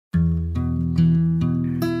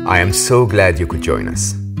I am so glad you could join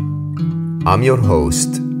us. I'm your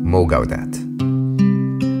host, Mo Gaudat.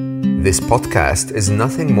 This podcast is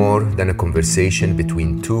nothing more than a conversation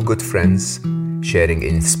between two good friends sharing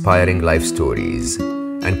inspiring life stories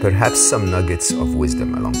and perhaps some nuggets of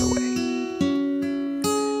wisdom along the way.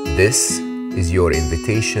 This is your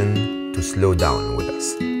invitation to slow down with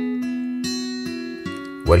us.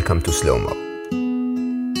 Welcome to Slow Mo.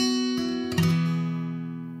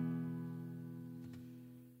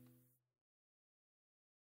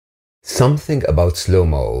 Something about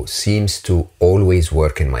slow-mo seems to always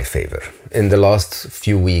work in my favor. In the last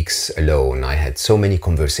few weeks alone, I had so many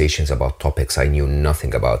conversations about topics I knew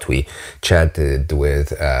nothing about. We chatted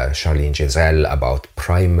with Charlene Giselle about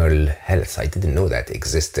primal health. I didn't know that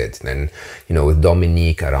existed. And, with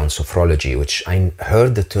Dominique around sophrology, which I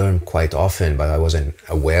heard the term quite often, but I wasn't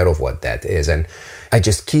aware of what that is. And I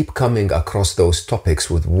just keep coming across those topics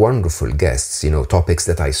with wonderful guests, topics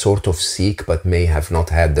that I sort of seek but may have not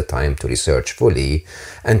had the time to research fully.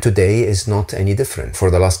 And today is not any different. For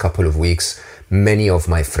the last couple of weeks, many of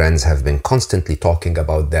my friends have been constantly talking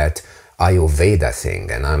about that Ayurveda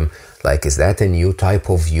thing. And I'm like, is that a new type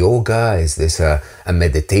of yoga? Is this a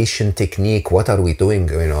meditation technique? What are we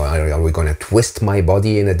doing? Are we going to twist my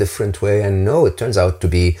body in a different way? And no, it turns out to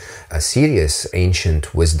be a serious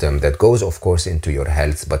ancient wisdom that goes, of course, into your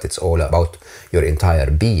health, but it's all about your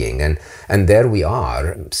entire being. And there we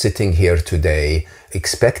are, sitting here today,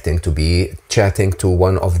 expecting to be chatting to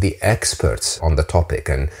one of the experts on the topic.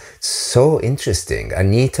 And so interesting.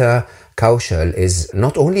 Anita Kaushal is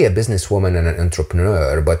not only a businesswoman and an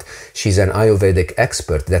entrepreneur, but she's an Ayurvedic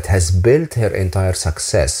expert that has built her entire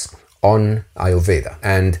success on Ayurveda.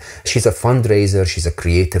 And she's a fundraiser, she's a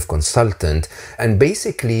creative consultant, and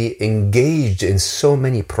basically engaged in so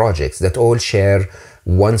many projects that all share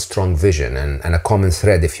one strong vision and a common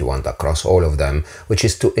thread, if you want, across all of them, which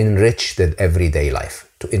is to enrich the everyday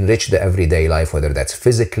life. To enrich the everyday life, whether that's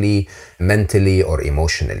physically, mentally, or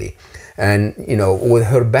emotionally. And, with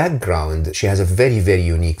her background, she has a very, very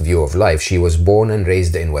unique view of life. She was born and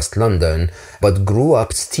raised in West London, but grew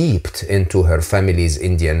up steeped into her family's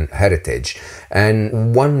Indian heritage.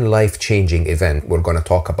 And one life-changing event, we're going to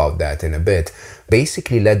talk about that in a bit,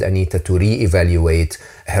 basically led Anita to reevaluate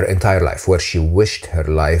her entire life, where she wished her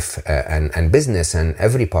life and business and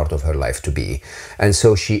every part of her life to be. And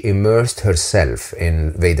so she immersed herself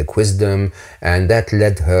in Vedic wisdom, and that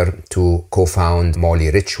led her to co-found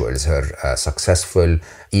Molly Rituals, her successful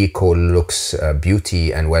eco-looks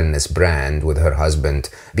beauty and wellness brand with her husband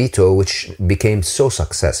Bito, which became so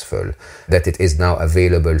successful that it is now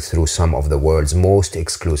available through some of the world's most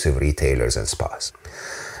exclusive retailers and spas.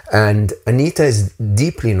 And Anita is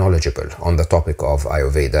deeply knowledgeable on the topic of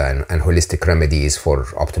Ayurveda and holistic remedies for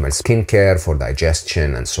optimal skincare, for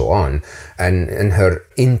digestion, and so on. And her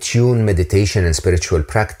in-tune meditation and spiritual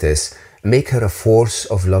practice make her a force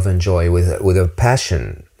of love and joy with a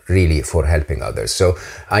passion really for helping others. So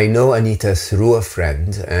I know Anita through a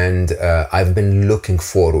friend, and I've been looking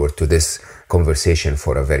forward to this conversation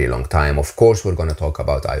for a very long time. Of course, we're going to talk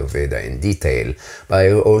about Ayurveda in detail, but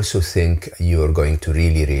I also think you're going to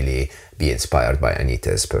really, really be inspired by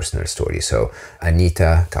Anita's personal story. So,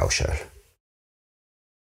 Anita Kaushal.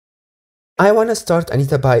 I want to start,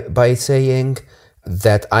 Anita, by saying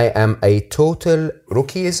that I am a total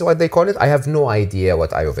rookie, is what they call it. I have no idea what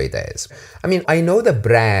Ayurveda is. I mean, I know the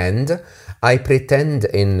brand. I pretend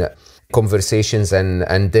in conversations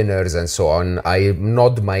and dinners and so on, I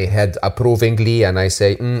nod my head approvingly and I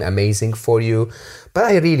say, amazing for you. But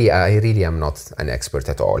I really am not an expert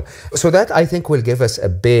at all. So that, I think, will give us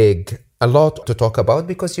a lot to talk about,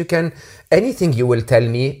 because anything you will tell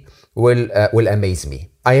me will amaze me.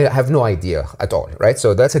 I have no idea at all, right?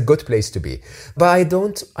 So that's a good place to be. But I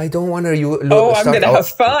don't want to. I'm going to have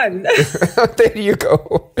fun. There you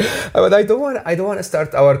go. But I don't want to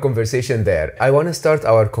start our conversation there. I want to start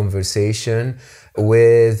our conversation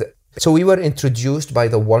with. So we were introduced by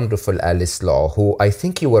the wonderful Alice Law, who I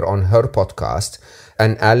think you were on her podcast.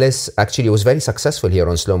 And Alice actually was very successful here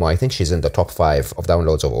on Slow Mo. I think she's in the top 5 of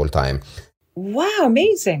downloads of all time. Wow,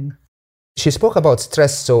 amazing. She spoke about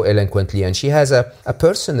stress so eloquently, and she has a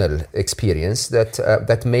personal experience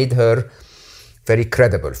that made her very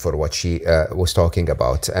credible for what she was talking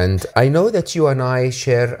about. And I know that you and I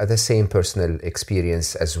share the same personal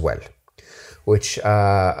experience as well, which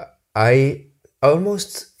I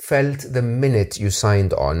almost felt the minute you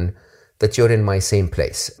signed on that you're in my same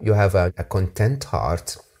place. You have a content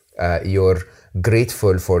heart. You're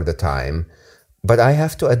grateful for the time. But I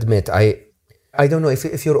have to admit, I don't know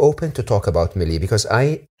if you're open to talk about Millie, because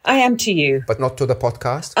I I am to you. But not to the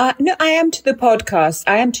podcast? No, I am to the podcast.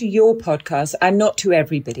 I am to your podcast. I'm not to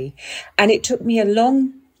everybody. And it took me a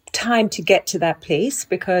long time to get to that place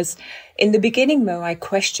because in the beginning, Mo, I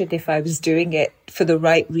questioned if I was doing it for the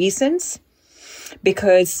right reasons.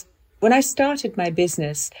 Because when I started my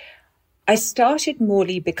business, I started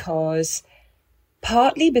Morley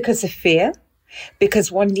partly because of fear.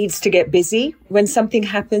 Because one needs to get busy. When something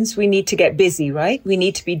happens, we need to get busy, right? We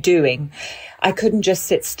need to be doing. I couldn't just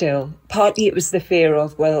sit still. Partly it was the fear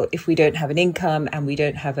of, well, if we don't have an income and we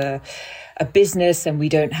don't have a business and we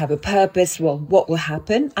don't have a purpose, well, what will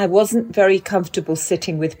happen? I wasn't very comfortable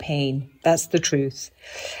sitting with pain. That's the truth.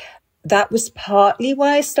 That was partly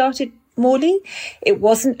why I started Morley. It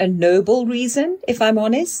wasn't a noble reason, if I'm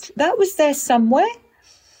honest. That was there somewhere.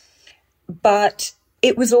 But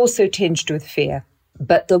it was also tinged with fear.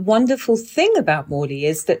 But the wonderful thing about Morley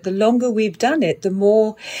is that the longer we've done it, the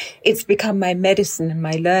more it's become my medicine and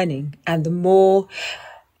my learning. And the more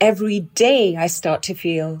every day I start to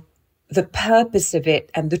feel the purpose of it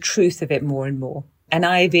and the truth of it more and more. And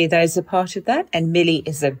Ayurveda is a part of that. And Millie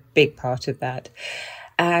is a big part of that.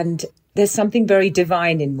 And there's something very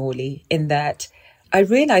divine in Morley in that I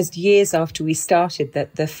realized years after we started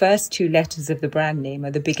that the first two letters of the brand name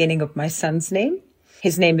are the beginning of my son's name.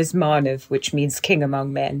 His name is Manav, which means king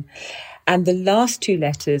among men. And the last two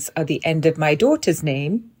letters are the end of my daughter's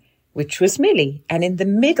name, which was Millie. And in the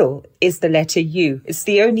middle is the letter U. It's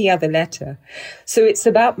the only other letter. So it's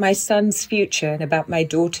about my son's future and about my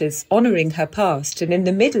daughter's honoring her past. And in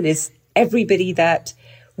the middle is everybody that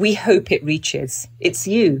we hope it reaches. It's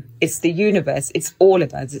you. It's the universe. It's all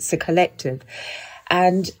of us. It's a collective.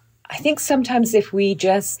 And I think sometimes if we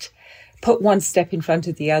just put one step in front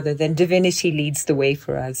of the other, then divinity leads the way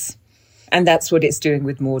for us. And that's what it's doing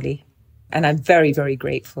with Morley. And I'm very, very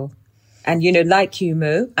grateful. And, like you,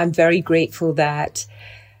 Mo, I'm very grateful that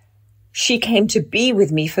she came to be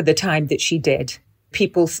with me for the time that she did.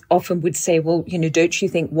 People often would say, well, don't you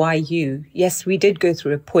think, why you? Yes, we did go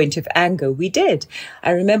through a point of anger. We did.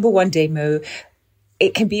 I remember one day, Mo,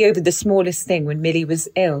 it can be over the smallest thing. When Millie was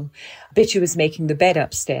ill, Bittu was making the bed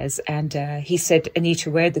upstairs and he said, Anita,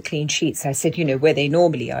 where are the clean sheets? I said, where they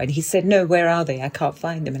normally are. And he said, no, where are they? I can't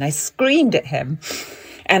find them. And I screamed at him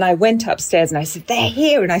and I went upstairs and I said, they're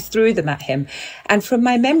here. And I threw them at him. And from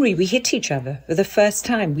my memory, we hit each other for the first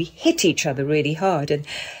time. We hit each other really hard. And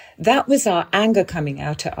that was our anger coming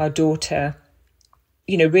out at our daughter,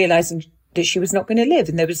 realizing that she was not going to live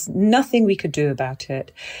and there was nothing we could do about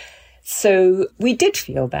it. So we did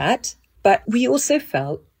feel that, but we also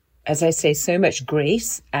felt, as I say, so much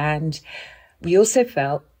grace. And we also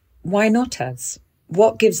felt, why not us?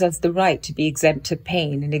 What gives us the right to be exempt of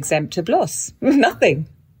pain and exempt of loss? Nothing.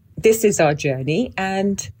 This is our journey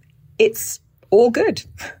and it's all good.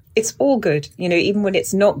 It's all good. Even when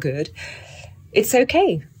it's not good, it's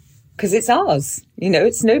okay because it's ours.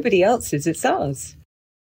 It's nobody else's. It's ours.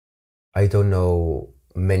 I don't know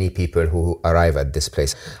many people who arrive at this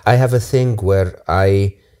place. I have a thing where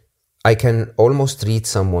I can almost read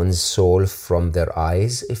someone's soul from their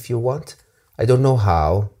eyes, if you want. I don't know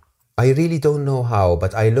how. I really don't know how,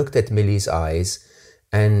 but I looked at Millie's eyes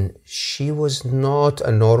and she was not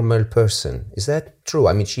a normal person. Is that true?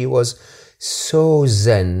 I mean, she was so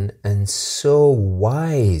zen and so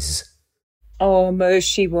wise. Oh, Mo,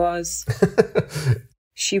 she was.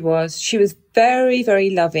 She was very, very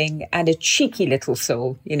loving and a cheeky little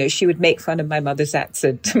soul. She would make fun of my mother's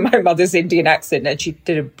accent, my mother's Indian accent, and she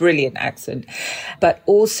did a brilliant accent, but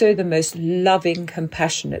also the most loving,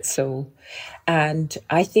 compassionate soul. And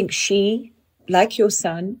I think she, like your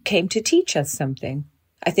son, came to teach us something.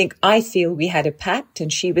 I feel we had a pact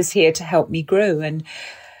and she was here to help me grow. And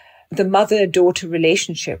the mother-daughter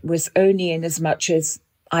relationship was only in as much as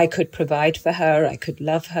I could provide for her, I could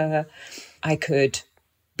love her, I could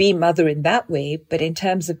be mother in that way, but in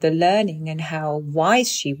terms of the learning and how wise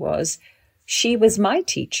she was my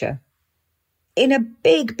teacher in a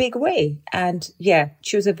big, big way. And yeah,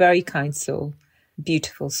 she was a very kind soul,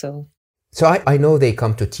 beautiful soul. So I know they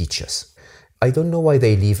come to teach us. I don't know why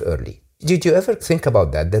they leave early. Did you ever think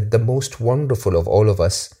about that the most wonderful of all of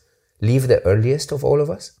us leave the earliest of all of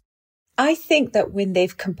us? I think that when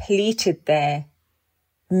they've completed their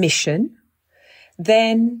mission,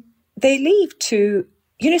 then they leave to,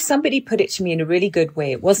 somebody put it to me in a really good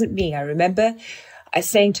way. It wasn't me. I remember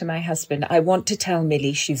saying to my husband, I want to tell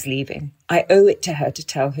Millie she's leaving. I owe it to her to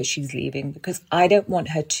tell her she's leaving because I don't want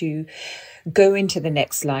her to go into the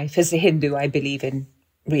next life. As a Hindu, I believe in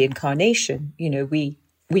reincarnation. We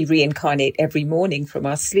reincarnate every morning from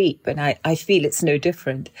our sleep, and I feel it's no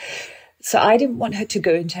different. So I didn't want her to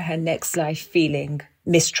go into her next life feeling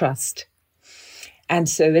mistrust. And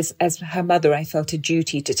so as her mother, I felt a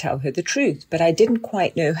duty to tell her the truth, but I didn't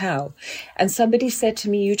quite know how. And somebody said to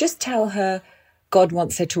me, you just tell her God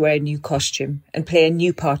wants her to wear a new costume and play a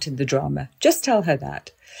new part in the drama. Just tell her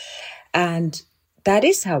that. And that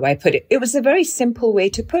is how I put it. It was a very simple way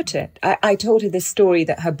to put it. I told her this story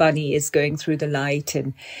that her bunny is going through the light,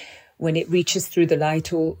 and when it reaches through the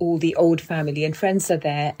light, all the old family and friends are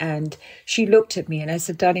there. And she looked at me and I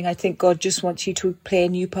said, darling, I think God just wants you to play a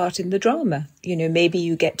new part in the drama. You know, maybe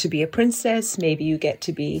you get to be a princess, maybe you get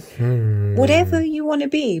to be whatever you want to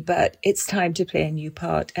be, but it's time to play a new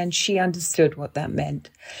part. And she understood what that meant.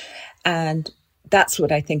 And that's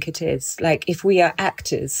what I think it is. Like, if we are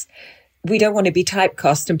actors, we don't want to be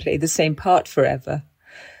typecast and play the same part forever.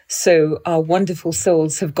 So our wonderful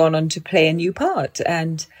souls have gone on to play a new part.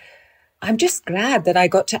 And I'm just glad that I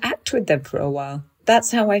got to act with them for a while.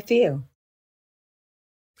 That's how I feel.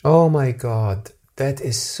 Oh my God, that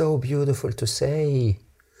is so beautiful to say.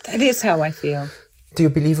 That is how I feel. Do you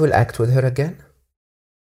believe we'll act with her again?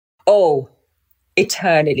 Oh,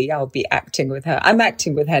 eternally I'll be acting with her. I'm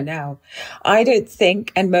acting with her now. I don't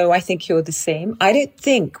think, and Mo, I think you're the same, I don't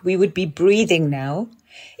think we would be breathing now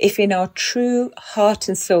if in our true heart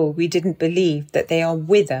and soul we didn't believe that they are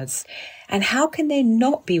with us. And how can they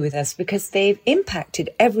not be with us? Because they've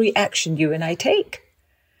impacted every action you and I take.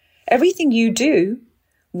 Everything you do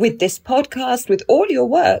with this podcast, with all your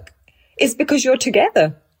work, is because you're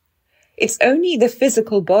together. It's only the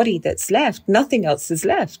physical body that's left. Nothing else is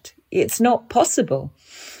left. It's not possible.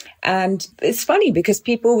 And it's funny because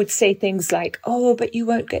people would say things like, oh, but you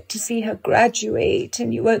won't get to see her graduate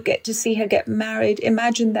and you won't get to see her get married.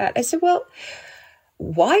 Imagine that. I said, well,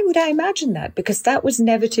 why would I imagine that? Because that was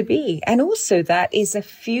never to be. And also that is a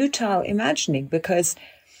futile imagining because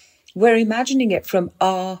we're imagining it from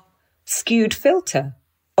our skewed filter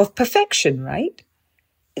of perfection, right?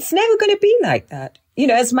 It's never going to be like that. You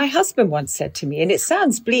know, as my husband once said to me, and it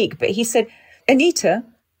sounds bleak, but he said, Anita,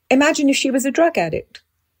 imagine if she was a drug addict.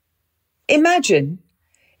 Imagine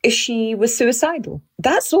if she was suicidal.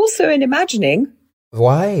 That's also an imagining.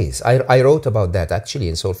 Wise. I wrote about that actually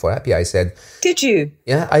in Soul for Happy. I said... Did you?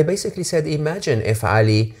 Yeah, I basically said, imagine if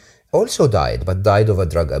Ali also died, but died of a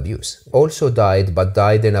drug abuse. Also died, but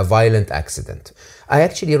died in a violent accident. I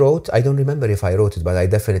actually wrote, I don't remember if I wrote it, but I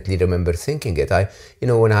definitely remember thinking it.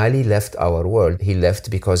 When Ali left our world, he left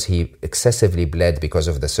because he excessively bled because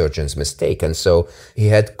of the surgeon's mistake. And so he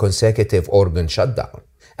had consecutive organ shutdown.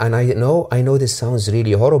 And I know this sounds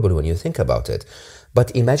really horrible when you think about it,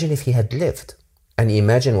 but imagine if he had lived. And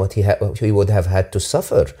imagine what he would have had to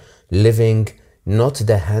suffer living not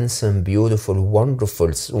the handsome, beautiful,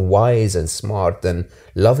 wonderful, wise and smart and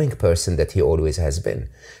loving person that he always has been.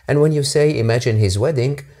 And when you say, imagine his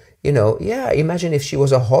wedding, imagine if she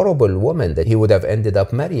was a horrible woman that he would have ended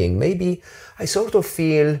up marrying. Maybe I sort of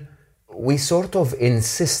feel we sort of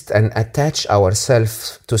insist and attach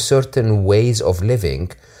ourselves to certain ways of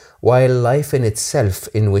living while life in itself,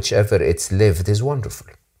 in whichever it's lived, is wonderful.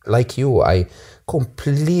 Like you, I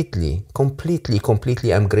completely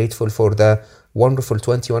am grateful for the wonderful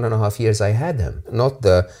 21 and a half years I had him. Not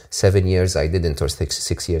the 7 years I didn't or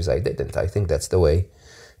 6 years I didn't. I think that's the way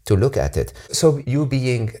to look at it. So you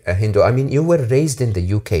being a Hindu, I mean, you were raised in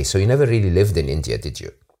the UK, so you never really lived in India, did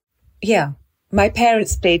you? Yeah. My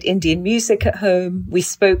parents played Indian music at home. We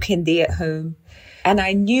spoke Hindi at home. And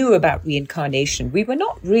I knew about reincarnation. We were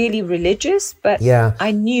not really religious, but yeah.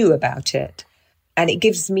 I knew about it. And it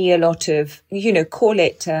gives me a lot of, call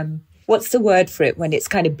it, what's the word for it when it's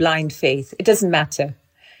kind of blind faith? It doesn't matter.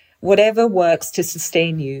 Whatever works to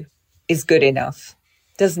sustain you is good enough.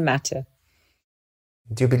 Doesn't matter.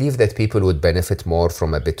 Do you believe that people would benefit more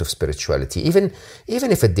from a bit of spirituality, even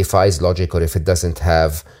if it defies logic or if it doesn't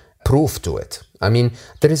have proof to it? I mean,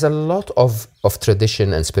 there is a lot of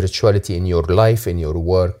tradition and spirituality in your life, in your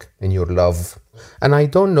work, in your love. And I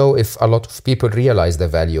don't know if a lot of people realize the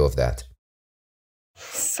value of that.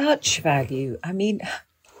 Such value. I mean,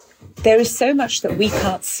 there is so much that we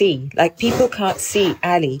can't see. Like, people can't see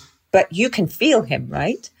Ali, but you can feel him,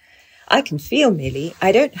 right? I can feel Millie.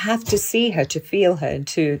 I don't have to see her to feel her and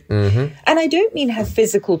to... Mm-hmm. And I don't mean her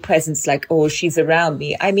physical presence like, oh, she's around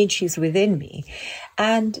me. I mean, she's within me.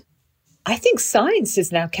 And I think science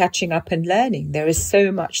is now catching up and learning. There is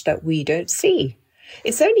so much that we don't see.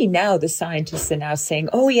 It's only now the scientists are now saying,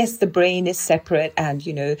 oh, yes, the brain is separate and,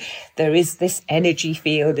 there is this energy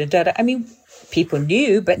field. And I mean, people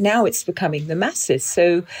knew, but now it's becoming the masses.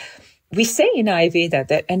 So we say in Ayurveda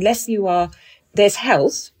that unless there's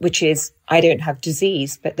health, which is, I don't have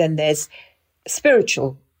disease, but then there's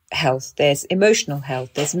spiritual health, there's emotional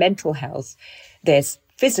health, there's mental health, there's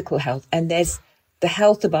physical health, and there's the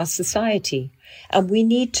health of our society. And we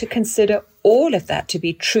need to consider all of that to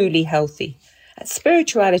be truly healthy. And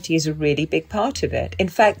spirituality is a really big part of it. In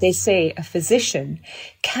fact, they say a physician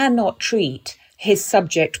cannot treat his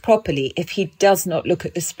subject properly if he does not look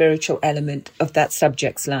at the spiritual element of that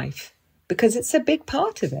subject's life, because it's a big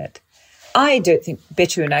part of it. I don't think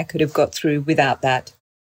Bittu and I could have got through without that.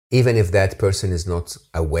 Even if that person is not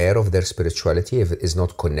aware of their spirituality, if it is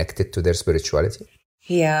not connected to their spirituality?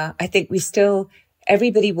 Yeah, I think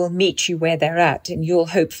everybody will meet you where they're at, and you'll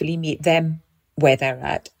hopefully meet them where they're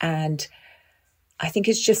at. And I think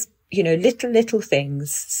it's just, little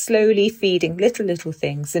things, slowly feeding little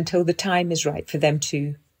things until the time is right for them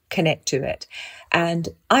to connect to it. And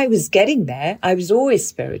I was getting there. I was always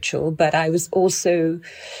spiritual, but I was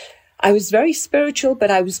very spiritual,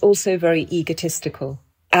 but I was also very egotistical,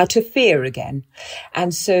 out of fear again.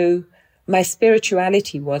 And so my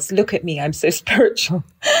spirituality was, look at me, I'm so spiritual.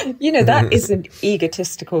 That is an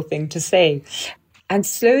egotistical thing to say. And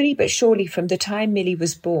slowly but surely, from the time Millie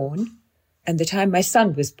was born and the time my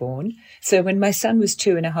son was born, so when my son was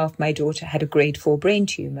 2.5, my daughter had a grade 4 brain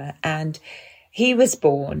tumor, and he was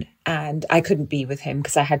born and I couldn't be with him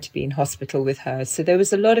because I had to be in hospital with her. So there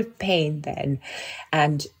was a lot of pain then.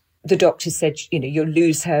 And the doctor said, you'll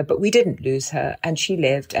lose her, but we didn't lose her, and she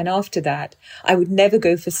lived. And after that, I would never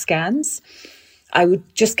go for scans. I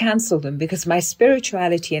would just cancel them because my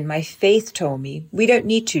spirituality and my faith told me, we don't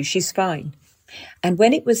need to, she's fine. And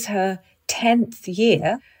when it was her 10th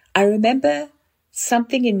year, I remember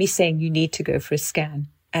something in me saying, you need to go for a scan.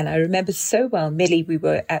 And I remember so well, Millie, we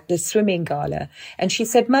were at the swimming gala, and she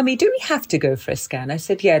said, Mummy, do we have to go for a scan? I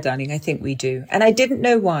said, yeah, darling, I think we do. And I didn't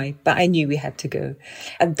know why, but I knew we had to go.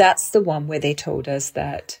 And that's the one where they told us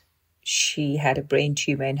that she had a brain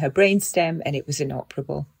tumor in her brainstem and it was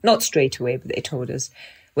inoperable. Not straight away, but they told us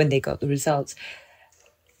when they got the results.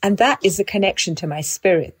 And that is a connection to my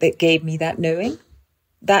spirit that gave me that knowing.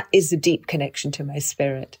 That is a deep connection to my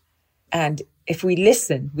spirit. And if we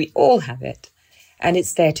listen, we all have it. And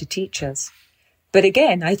it's there to teach us. But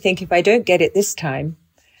again, I think if I don't get it this time,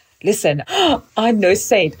 listen, I'm no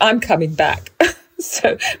saint. I'm coming back.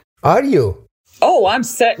 So, are you? Oh, I'm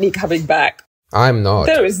certainly coming back. I'm not.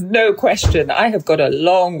 There is no question. I have got a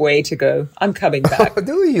long way to go. I'm coming back.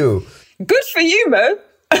 Do you? Good for you, Mo.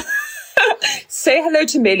 Say hello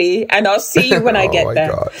to Millie and I'll see you when I get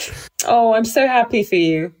there. Gosh. Oh, I'm so happy for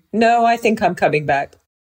you. No, I think I'm coming back.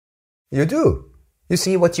 You do. You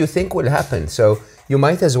see, what you think will happen, so you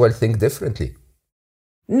might as well think differently.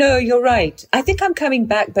 No, you're right. I think I'm coming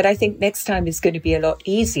back, but I think next time is going to be a lot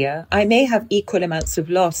easier. I may have equal amounts of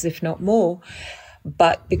loss, if not more,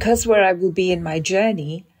 but because where I will be in my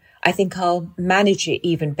journey, I think I'll manage it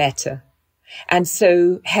even better. And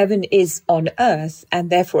so heaven is on earth, and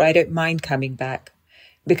therefore I don't mind coming back,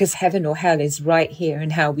 because heaven or hell is right here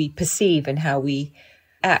in how we perceive and how we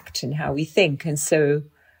act and how we think. And so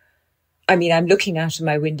I'm looking out of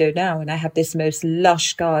my window now and I have this most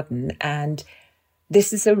lush garden, and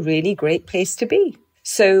this is a really great place to be.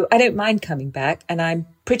 So I don't mind coming back, and I'm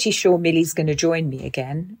pretty sure Millie's going to join me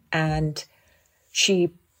again, and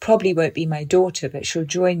she probably won't be my daughter, but she'll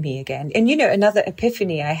join me again. And another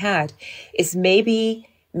epiphany I had is maybe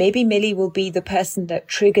Millie will be the person that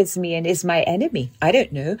triggers me and is my enemy. I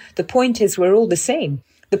don't know. The point is we're all the same.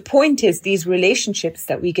 The point is these relationships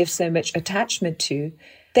that we give so much attachment to,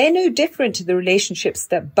 they're no different to the relationships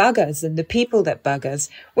that bug us and the people that bug us.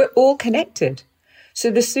 We're all connected. So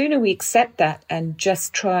the sooner we accept that and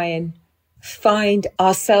just try and find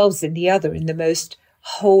ourselves in the other in the most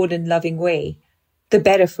whole and loving way, the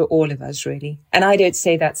better for all of us, really. And I don't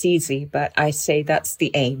say that's easy, but I say that's the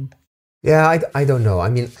aim. Yeah, I don't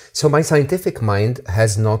know. So my scientific mind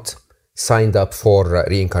has not signed up for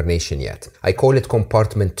reincarnation yet. I call it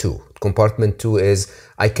compartment 2. Compartment 2 is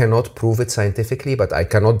I cannot prove it scientifically, but I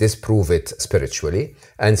cannot disprove it spiritually.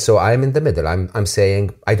 And so I'm in the middle. I'm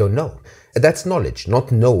saying, I don't know. That's knowledge.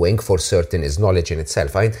 Not knowing for certain is knowledge in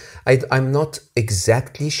itself. I'm not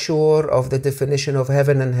exactly sure of the definition of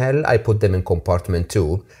heaven and hell. I put them in compartment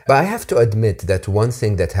 2. But I have to admit that one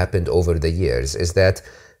thing that happened over the years is that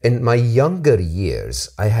in my younger years,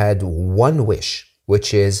 I had one wish,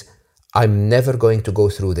 which is I'm never going to go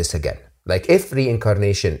through this again. Like, if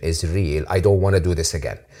reincarnation is real, I don't want to do this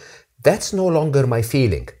again. That's no longer my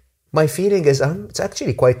feeling. My feeling is, it's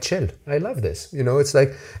actually quite chill. I love this. It's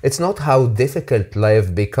like, it's not how difficult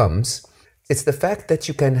life becomes. It's the fact that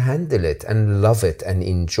you can handle it and love it and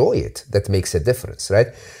enjoy it that makes a difference, right?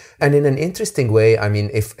 And in an interesting way,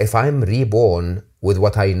 if I'm reborn with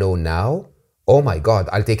what I know now, oh my God,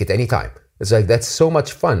 I'll take it anytime. It's like, that's so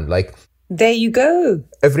much fun. Like, there you go.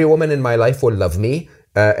 Every woman in my life will love me.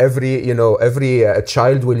 Every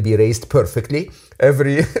child will be raised perfectly.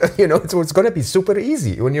 It's going to be super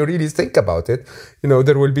easy when you really think about it.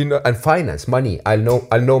 There will be and finance, money.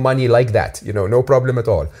 I'll know money like that. No problem at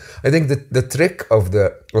all. I think that the trick of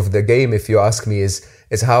the game, if you ask me,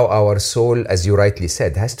 is how our soul, as you rightly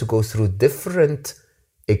said, has to go through different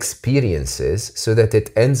experiences so that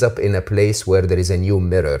it ends up in a place where there is a new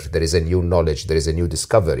mirror, there is a new knowledge, there is a new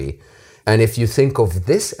discovery. And if you think of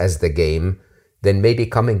this as the game, then maybe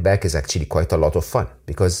coming back is actually quite a lot of fun,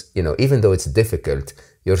 because even though it's difficult,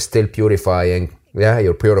 you're still purifying.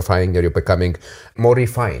 You're purifying, you're becoming more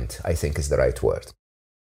refined, I think is the right word.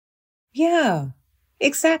 Yeah,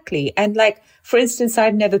 exactly. And for instance,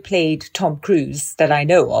 I've never played Tom Cruise that I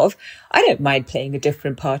know of. I don't mind playing a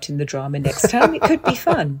different part in the drama next time. It could be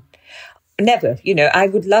fun. Never, I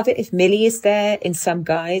would love it if Millie is there in some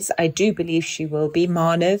guise. I do believe she will be.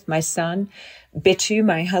 Manav, my son. Bittu,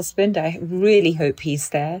 my husband, I really hope he's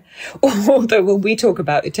there. Although when we talk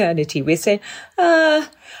about eternity, we say, I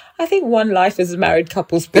think one life as a married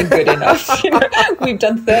couple's been good enough. We've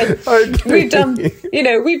done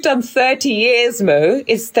 30 years, Mo.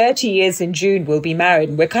 It's 30 years in June we'll be married.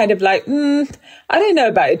 And we're kind of like, I don't know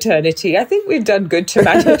about eternity. I think we've done good to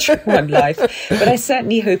manage one life. But I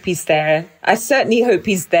certainly hope he's there. As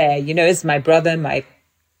my brother, my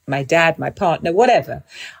dad, my partner, whatever.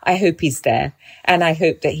 I hope he's there. And I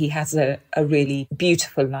hope that he has a really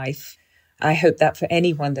beautiful life. I hope that for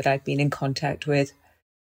anyone that I've been in contact with.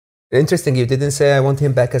 Interesting, you didn't say I want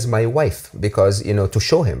him back as my wife, because, to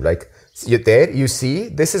show him, you see,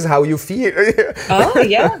 this is how you feel. Oh,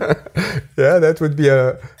 yeah. Yeah, that would be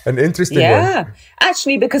an interesting one. Yeah,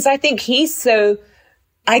 actually, because I think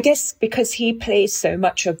because he plays so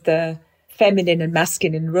much of the feminine and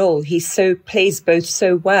masculine role, he plays both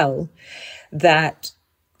so well that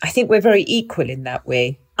I think we're very equal in that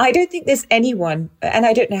way. I don't think there's anyone, and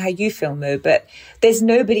I don't know how you feel, Mo, but there's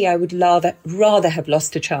nobody I would rather have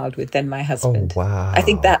lost a child with than my husband. Oh, wow. I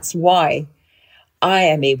think that's why I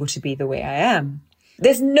am able to be the way I am.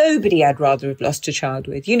 There's nobody I'd rather have lost a child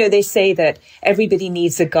with. They say that everybody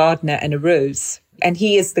needs a gardener and a rose, and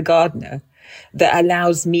he is the gardener that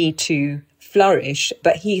allows me to flourish,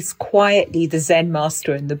 but he's quietly the Zen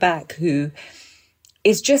master in the back who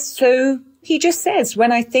is just he just says,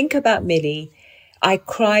 when I think about Millie, I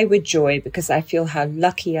cry with joy because I feel how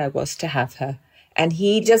lucky I was to have her. And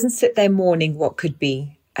he doesn't sit there mourning what could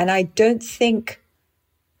be. And I don't think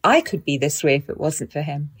I could be this way if it wasn't for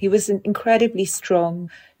him. He was an incredibly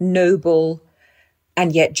strong, noble,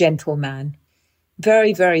 and yet gentle man.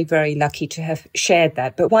 Very, very, very lucky to have shared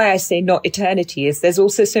that. But why I say not eternity is there's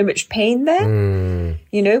also so much pain there.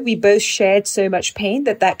 We both shared so much pain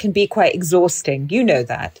that can be quite exhausting.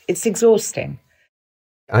 That. It's exhausting.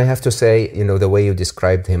 I have to say, the way you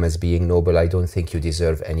described him as being noble, I don't think you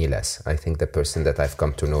deserve any less. I think the person that I've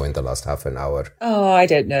come to know in the last half an hour. Oh, I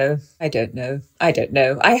don't know.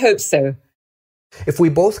 I hope so. If we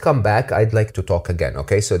both come back, I'd like to talk again,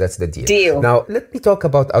 okay? So that's the deal. Deal. Now, let me talk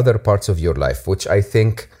about other parts of your life, which I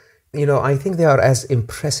think they are as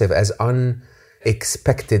impressive, as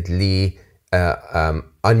unexpectedly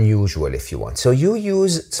unusual, if you want. So you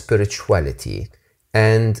use spirituality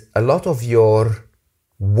and a lot of your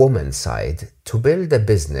woman side to build a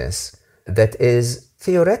business that is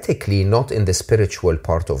theoretically not in the spiritual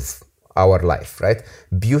part of our life, right?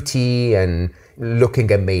 Beauty and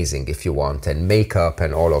looking amazing, if you want, and makeup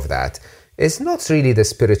and all of that is not really the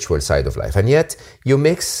spiritual side of life. And yet you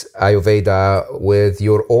mix Ayurveda with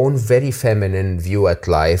your own very feminine view at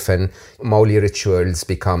life, and Mauli Rituals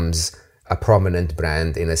becomes a prominent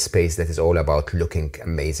brand in a space that is all about looking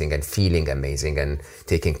amazing and feeling amazing and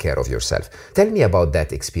taking care of yourself. Tell me about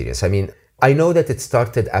that experience. I mean, I know that it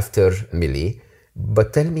started after Millie,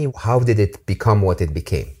 but tell me, how did it become what it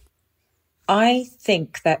became? I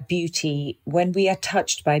think that beauty, when we are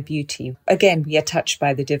touched by beauty, again, we are touched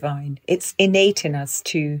by the divine. It's innate in us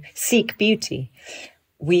to seek beauty.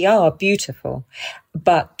 We are beautiful,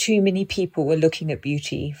 but too many people were looking at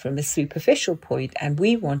beauty from a superficial point, and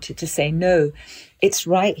we wanted to say, no, it's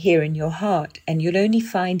right here in your heart, and you'll only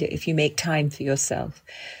find it if you make time for yourself.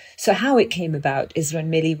 So how it came about is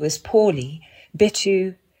when Millie was poorly,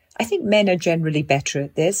 Bittu, I think men are generally better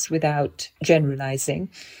at this without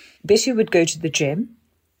generalizing. Bittu would go to the gym.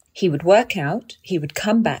 He would work out, he would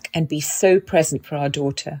come back and be so present for our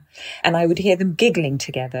daughter. And I would hear them giggling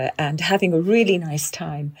together and having a really nice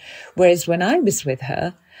time. Whereas when I was with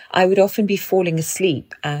her, I would often be falling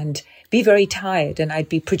asleep and be very tired and I'd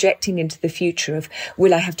be projecting into the future of,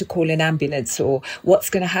 will I have to call an ambulance or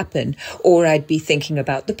what's going to happen? Or I'd be thinking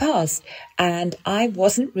about the past. And I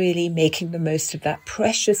wasn't really making the most of that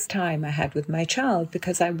precious time I had with my child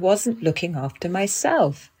because I wasn't looking after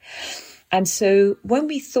myself. And so when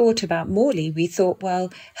we thought about Morley, we thought,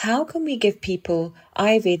 well, how can we give people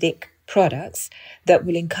Ayurvedic products that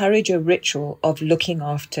will encourage a ritual of looking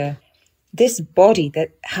after this body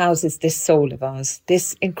that houses this soul of ours,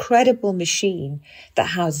 this incredible machine that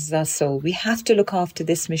houses our soul. We have to look after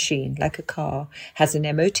this machine like a car has an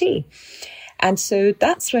MOT. And so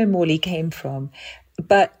that's where Morley came from.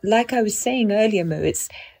 But like I was saying earlier, Mo, it's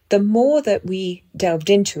the more that we delved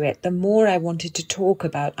into it, the more I wanted to talk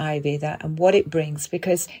about Ayurveda and what it brings,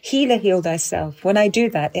 because healer, heal thyself. When I do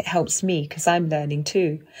that, it helps me because I'm learning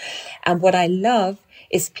too. And what I love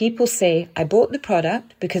is people say, I bought the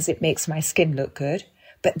product because it makes my skin look good.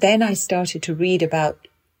 But then I started to read about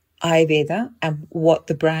Ayurveda and what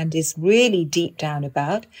the brand is really deep down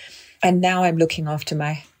about. And now I'm looking after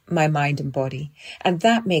my mind and body. And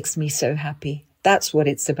that makes me so happy. That's what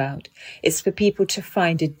it's about. It's for people to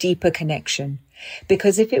find a deeper connection.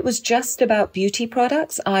 Because if it was just about beauty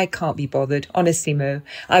products, I can't be bothered. Honestly, Mo,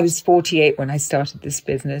 I was 48 when I started this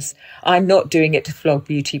business. I'm not doing it to flog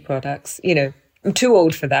beauty products. You know, I'm too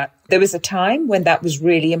old for that. There was a time when that was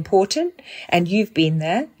really important, and you've been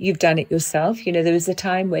there. You've done it yourself. You know, there was a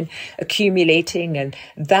time when accumulating and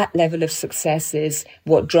that level of success is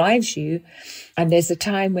what drives you. And there's a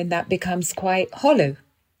time when that becomes quite hollow.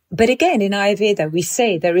 But again, in Ayurveda, we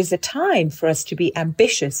say there is a time for us to be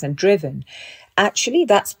ambitious and driven. Actually,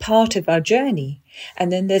 that's part of our journey.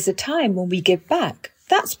 And then there's a time when we give back.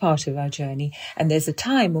 That's part of our journey. And there's a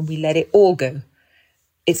time when we let it all go.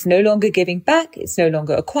 It's no longer giving back. It's no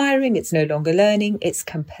longer acquiring. It's no longer learning. It's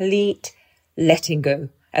complete letting go.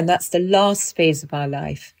 And that's the last phase of our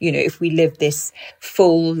life. You know, if we live this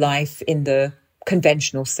full life in the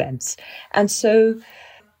conventional sense. And so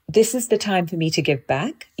this is the time for me to give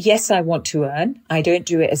back. Yes, I want to earn. I don't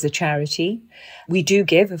do it as a charity. We do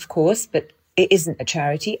give, of course, but it isn't a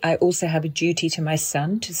charity. I also have a duty to my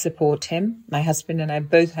son to support him. My husband and I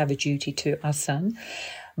both have a duty to our son.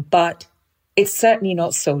 But it's certainly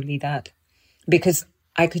not solely that, because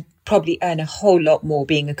I could probably earn a whole lot more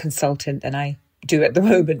being a consultant than I do at the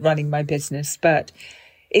moment running my business. But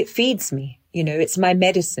it feeds me. You know, it's my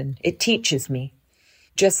medicine. It teaches me.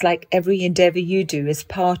 Just like every endeavor you do is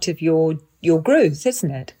part of your growth,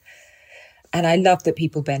 isn't it? And I love that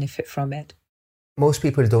people benefit from it. Most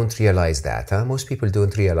people don't realize that. Huh? Most people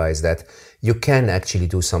don't realize that you can actually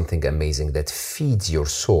do something amazing that feeds your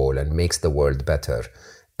soul and makes the world better,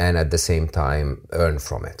 and at the same time earn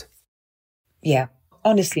from it. Yeah.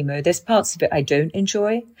 Honestly, Mo, there's parts of it I don't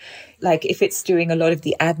enjoy. Like if it's doing a lot of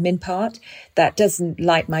the admin part, that doesn't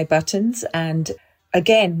light my buttons. And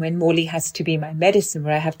again, when Morley has to be my medicine,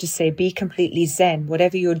 where I have to say, be completely zen,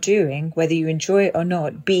 whatever you're doing, whether you enjoy it or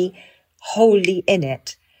not, be wholly in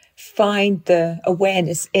it. Find the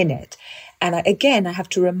awareness in it. And I have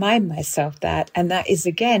to remind myself that. And that is,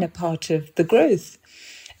 again, a part of the growth,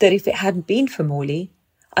 that if it hadn't been for Morley,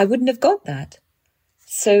 I wouldn't have got that.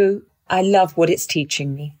 So I love what it's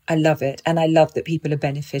teaching me. I love it. And I love that people are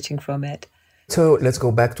benefiting from it. So let's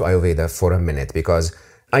go back to Ayurveda for a minute, because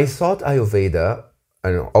I thought Ayurveda,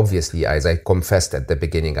 and obviously, as I confessed at the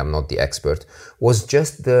beginning, I'm not the expert, was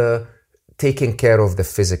just the taking care of the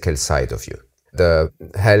physical side of you, the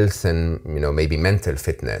health and, maybe mental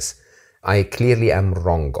fitness. I clearly am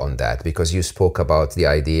wrong on that, because you spoke about the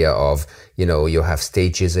idea of, you have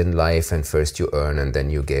stages in life, and first you earn and then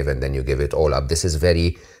you give and then you give it all up. This is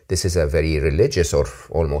a very religious or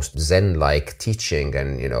almost Zen-like teaching,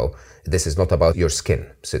 and, this is not about your skin.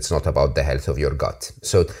 So it's not about the health of your gut.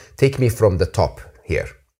 So take me from the top here.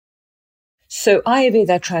 So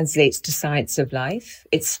Ayurveda translates to science of life.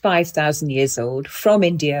 It's 5,000 years old from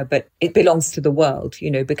India, but it belongs to the world,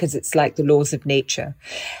 because it's like the laws of nature.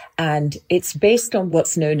 And it's based on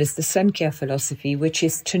what's known as the Sankhya philosophy, which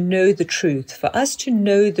is to know the truth. For us to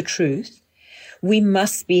know the truth, we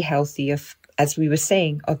must be healthy, as we were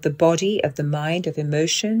saying, of the body, of the mind, of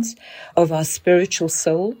emotions, of our spiritual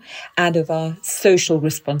soul, and of our social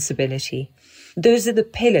responsibility. Those are the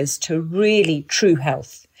pillars to really true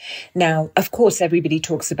health. Now, of course, everybody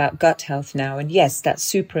talks about gut health now, and yes, that's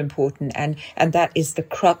super important, and that is the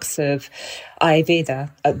crux of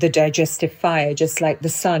Ayurveda, the digestive fire. Just like the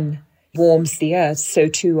sun warms the earth, so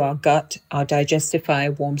too our gut, our digestive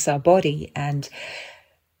fire warms our body. And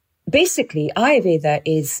basically, Ayurveda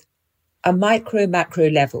is a micro, macro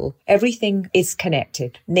level, everything is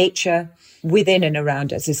connected. Nature within and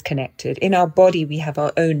around us is connected. In our body, we have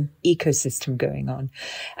our own ecosystem going on.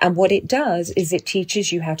 And what it does is it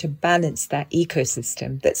teaches you how to balance that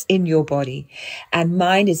ecosystem that's in your body. And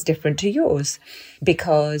mine is different to yours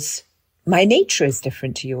because my nature is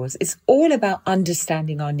different to yours. It's all about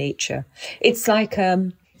understanding our nature. It's like,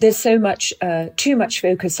 there's so much, too much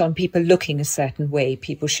focus on people looking a certain way.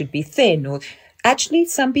 People should be thin, or actually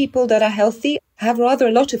some people that are healthy have rather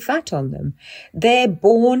a lot of fat on them. They're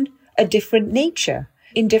born a different nature.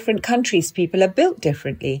 In different countries, people are built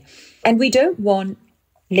differently. And we don't want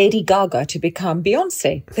Lady Gaga to become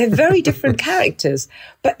Beyonce. They're very different characters,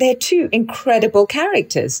 but they're two incredible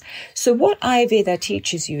characters. So what Ayurveda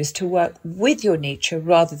teaches you is to work with your nature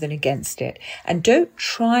rather than against it. And don't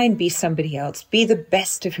try and be somebody else. Be the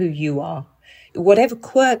best of who you are, whatever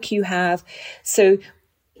quirk you have. So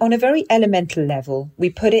on a very elemental level, we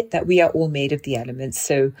put it that we are all made of the elements.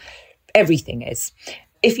 So everything is.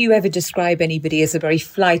 If you ever describe anybody as a very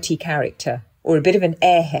flighty character or a bit of an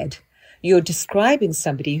airhead, you're describing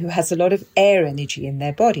somebody who has a lot of air energy in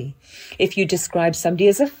their body. If you describe somebody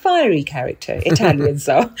as a fiery character, Italians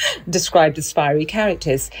are described as fiery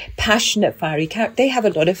characters, passionate fiery character, they have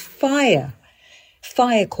a lot of fire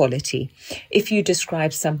quality. If you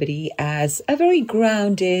describe somebody as a very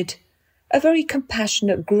grounded, a very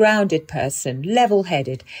compassionate, grounded person,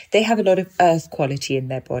 level-headed, they have a lot of earth quality in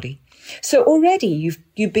their body. So already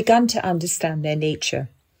you've begun to understand their nature.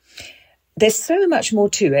 There's so much more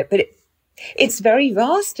to it, but it's very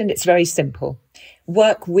vast and it's very simple.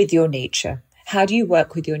 Work with your nature. How do you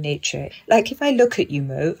work with your nature? Like if I look at you,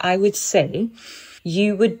 Mo, I would say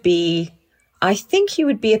I think you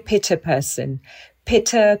would be a Pitta person.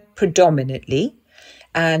 Pitta predominantly,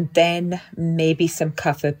 and then maybe some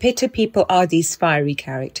Kapha. Pitta people are these fiery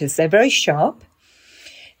characters. They're very sharp.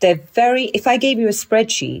 If I gave you a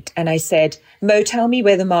spreadsheet and I said, Mo, tell me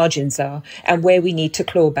where the margins are and where we need to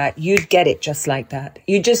claw back, you'd get it just like that.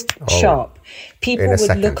 You're just sharp. People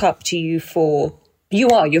would look up to you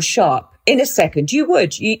you're sharp. In a second, you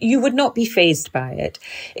would not be fazed by it.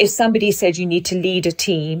 If somebody said you need to lead a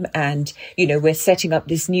team and, we're setting up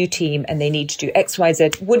this new team and they need to do X, Y,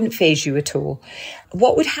 Z, wouldn't faze you at all.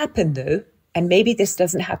 What would happen though, and maybe this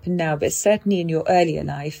doesn't happen now, but certainly in your earlier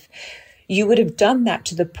life, you would have done that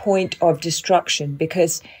to the point of destruction,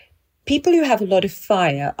 because people who have a lot of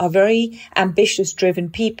fire are very ambitious, driven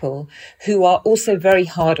people who are also very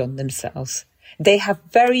hard on themselves. They have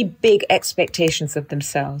very big expectations of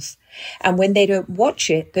themselves. And when they don't watch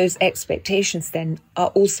it, those expectations then are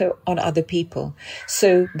also on other people.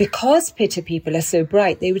 So because Pitta people are so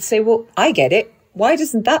bright, they would say, well, I get it. Why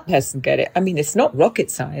doesn't that person get it? I mean, it's not rocket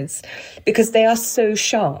science, because they are so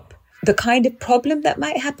sharp. The kind of problem that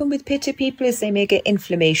might happen with Pitta people is they may get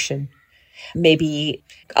inflammation, maybe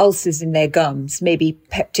ulcers in their gums, maybe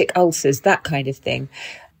peptic ulcers, that kind of thing.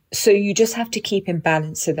 So you just have to keep in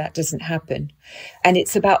balance so that doesn't happen. And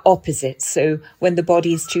it's about opposites. So when the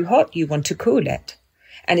body is too hot, you want to cool it.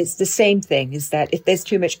 And it's the same thing, is that if there's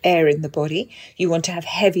too much air in the body, you want to have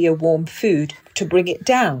heavier, warm food to bring it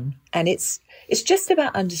down. And it's just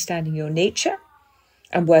about understanding your nature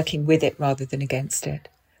and working with it rather than against it.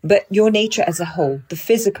 But your nature as a whole, the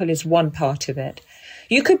physical is one part of it.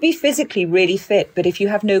 You could be physically really fit, but if you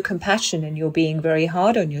have no compassion and you're being very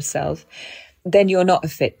hard on yourself, then you're not a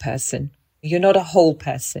fit person. You're not a whole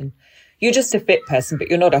person. You're just a fit person, but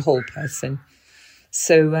you're not a whole person.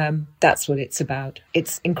 So that's what it's about.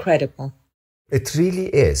 It's incredible. It really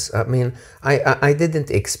is. I mean, I didn't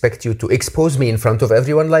expect you to expose me in front of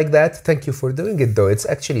everyone like that. Thank you for doing it, though. It's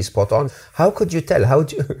actually spot on. How could you tell? How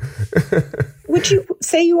do you... Would you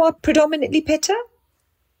say you are predominantly Pitta?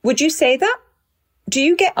 Would you say that? Do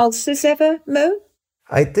you get ulcers ever, Mo?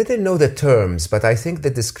 I didn't know the terms, but I think the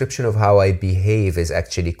description of how I behave is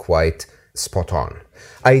actually quite spot on.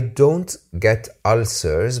 I don't get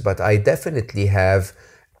ulcers, but I definitely have...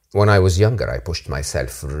 When I was younger, I pushed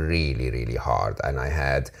myself really, really hard, and I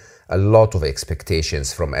had a lot of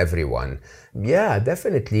expectations from everyone. Yeah,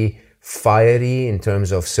 definitely fiery in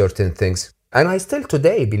terms of certain things. And I still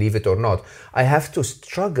today, believe it or not, I have to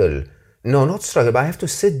struggle. No, not struggle, but I have to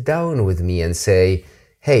sit down with me and say,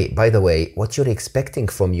 hey, by the way, what you're expecting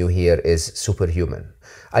from you here is superhuman.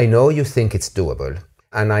 I know you think it's doable,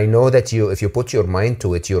 and I know that if you put your mind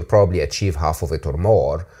to it, you'll probably achieve half of it or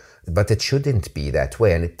more. But it shouldn't be that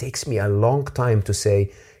way. And it takes me a long time to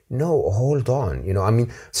say, no, hold on.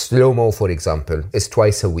 Slow-mo, for example, is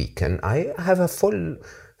twice a week. And I have a full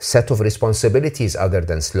set of responsibilities other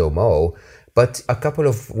than slow-mo. But a couple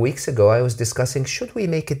of weeks ago, I was discussing, should we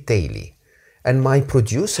make it daily? And my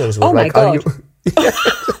producers were are you...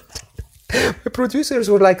 My producers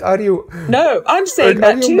were like, are you... No, I'm saying are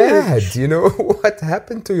that you too. mad? You know, what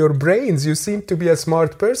happened to your brains? You seem to be a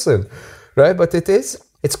smart person, right? But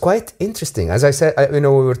it's quite interesting. As I said, we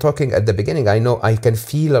were talking at the beginning, I know I can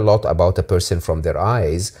feel a lot about a person from their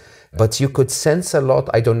eyes, but you could sense a lot.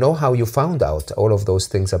 I don't know how you found out all of those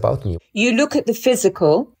things about me. You look at the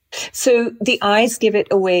physical. So the eyes give it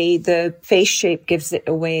away, the face shape gives it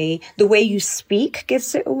away, the way you speak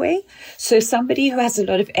gives it away. So somebody who has a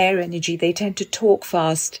lot of air energy, they tend to talk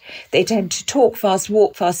fast. They tend to talk fast,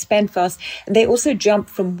 walk fast, spend fast. And they also jump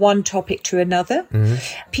from one topic to another.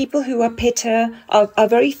 Mm-hmm. People who are Pitta are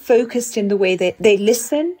very focused in the way they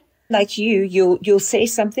listen. Like you'll say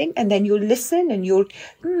something and then you'll listen and you'll,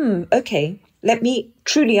 okay, let me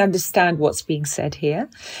truly understand what's being said here.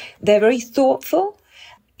 They're very thoughtful.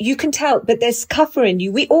 You can tell, but there's Kapha in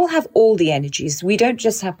you. We all have all the energies. We don't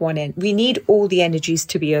just have one end. We need all the energies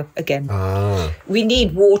to be, we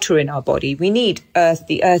need water in our body. We need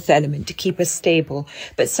the earth element to keep us stable.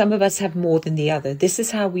 But some of us have more than the other. This is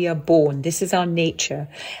how we are born. This is our nature.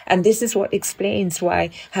 And this is what explains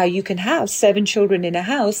how you can have 7 children in a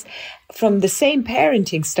house from the same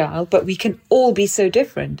parenting style, but we can all be so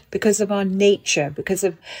different because of our nature, because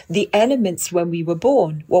of the elements when we were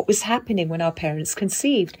born. What was happening when our parents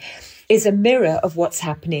conceived is a mirror of what's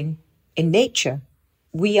happening in nature.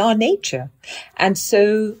 We are nature. And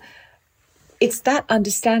so it's that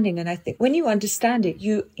understanding. And I think when you understand it,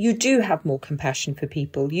 you do have more compassion for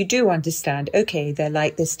people. You do understand, okay, they're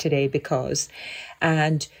like this today because,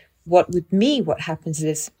 and what happens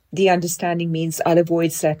is, the understanding means I'll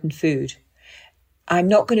avoid certain food. I'm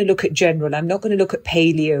not going to look at general. I'm not going to look at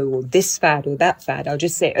paleo or this fad or that fad. I'll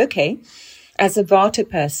just say, okay, as a Vata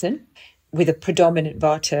person with a predominant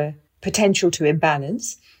Vata potential to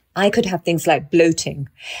imbalance, I could have things like bloating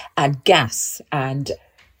and gas and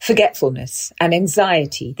forgetfulness and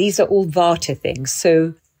anxiety. These are all Vata things.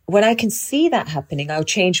 So when I can see that happening, I'll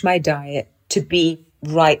change my diet to be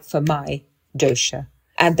right for my dosha.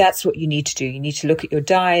 And that's what you need to do. You need to look at your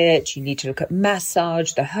diet. You need to look at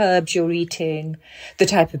massage, the herbs you're eating, the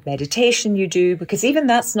type of meditation you do, because even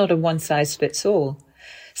that's not a one size fits all.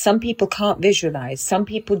 Some people can't visualize. Some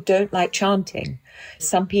people don't like chanting.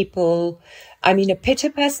 Some people, a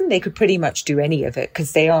Pitta person, they could pretty much do any of it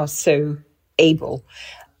because they are so able.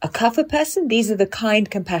 A Kapha person, these are the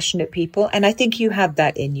kind, compassionate people. And I think you have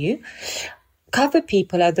that in you. Kapha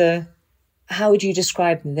people are how would you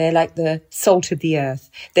describe them? They're like the salt of the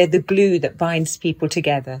earth. They're the glue that binds people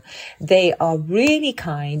together. They are really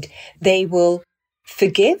kind. They will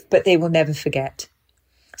forgive, but they will never forget.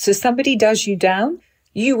 So somebody does you down,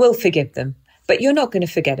 you will forgive them, but you're not going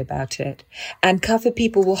to forget about it. And Kapha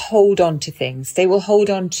people will hold on to things. They will hold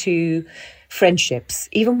on to friendships,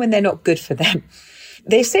 even when they're not good for them.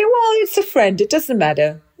 They say, well, it's a friend. It doesn't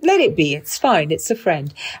matter. Let it be. It's fine. It's a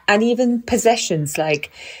friend. And even possessions,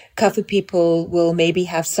 like Kapha people will maybe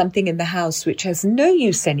have something in the house which has no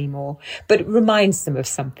use anymore, but it reminds them of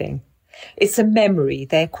something. It's a memory.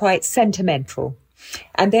 They're quite sentimental.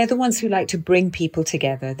 And they're the ones who like to bring people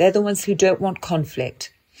together. They're the ones who don't want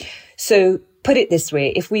conflict. So put it this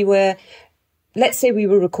way. Let's say we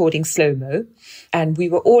were recording slow-mo and we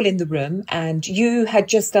were all in the room and you had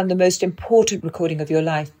just done the most important recording of your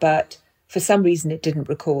life, but for some reason it didn't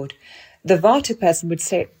record. The Vata person would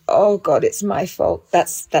say, oh God, it's my fault.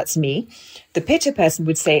 That's me. The Pitta person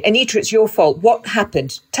would say, Anita, it's your fault. What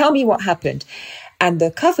happened? Tell me what happened. And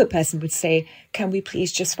the Kapha person would say, can we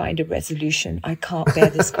please just find a resolution? I can't bear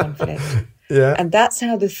this conflict. Yeah. And that's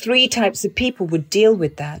how the 3 types of people would deal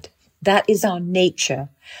with that. That is our nature.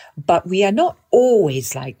 But we are not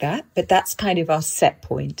always like that, but that's kind of our set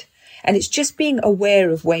point. And it's just being aware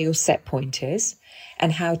of where your set point is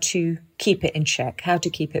and how to keep it in check, how to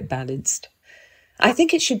keep it balanced. I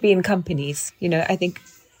think it should be in companies. I think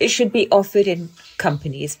it should be offered in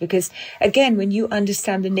companies because, again, when you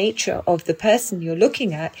understand the nature of the person you're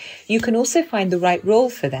looking at, you can also find the right role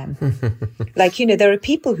for them. There are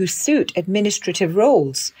people who suit administrative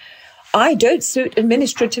roles. I don't suit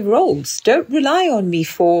administrative roles. Don't rely on me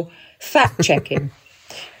for fact checking.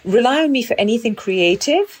 Rely on me for anything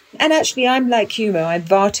creative. And actually, I'm like you, I'm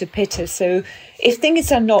Vata Pitta. So if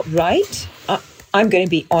things are not right, I'm going to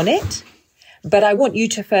be on it. But I want you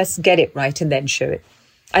to first get it right and then show it.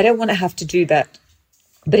 I don't want to have to do that.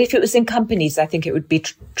 But if it was in companies, I think it would be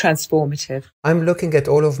transformative. I'm looking at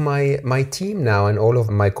all of my team now and all of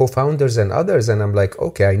my co-founders and others, and I'm like,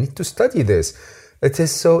 okay, I need to study this. It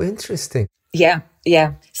is so interesting. Yeah.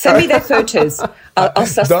 Send me their photos. I'll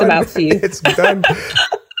suss them out for you. It's done.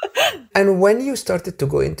 And when you started to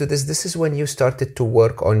go into this is when you started to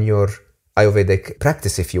work on your Ayurvedic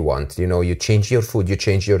practice if you want. You change your food, you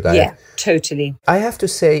change your diet. Yeah, totally. I have to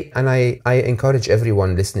say, and I encourage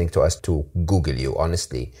everyone listening to us to Google you,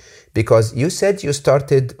 honestly, because you said you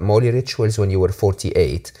started Molly Rituals when you were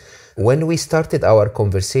 48. When we started our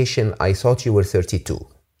conversation, I thought you were 32.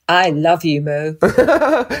 I love you, Mo.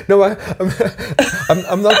 No,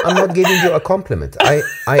 I'm not giving you a compliment. I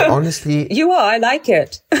honestly... You are, I like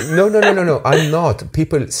it. No, I'm not.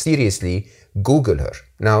 People, seriously, Google her.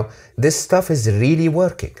 Now, this stuff is really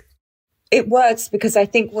working. It works because I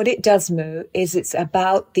think what it does, Mo, is it's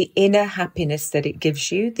about the inner happiness that it gives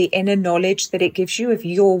you, the inner knowledge that it gives you of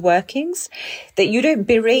your workings, that you don't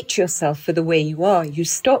berate yourself for the way you are. You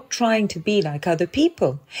stop trying to be like other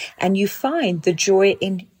people and you find the joy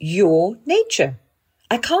in your nature.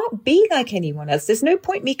 I can't be like anyone else. There's no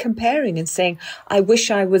point me comparing and saying, I wish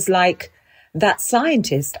I was like that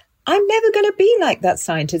scientist. I'm never going to be like that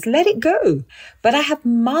scientist. Let it go. But I have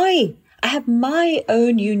my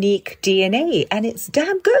own unique DNA and it's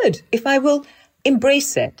damn good if I will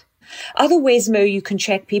embrace it. Other ways, Mo, you can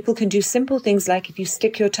check. People can do simple things like if you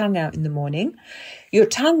stick your tongue out in the morning, your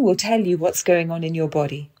tongue will tell you what's going on in your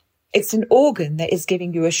body. It's an organ that is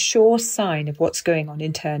giving you a sure sign of what's going on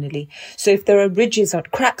internally. So if there are ridges or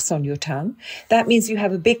cracks on your tongue, that means you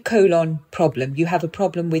have a big colon problem. You have a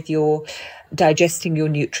problem with your digesting your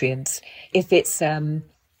nutrients. If it's a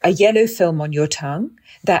yellow film on your tongue,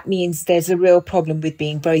 that means there's a real problem with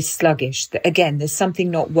being very sluggish. Again, there's something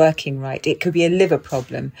not working right. It could be a liver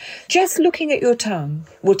problem. Just looking at your tongue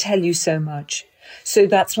will tell you so much. So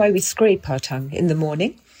that's why we scrape our tongue in the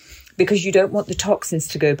morning, because you don't want the toxins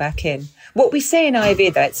to go back in. What we say in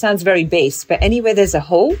Ayurveda, it sounds very base, but anywhere there's a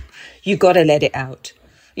hole, you got to let it out.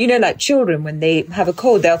 Like children, when they have a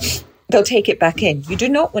cold, they'll take it back in. You do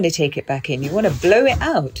not want to take it back in. You want to blow it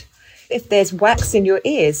out. If there's wax in your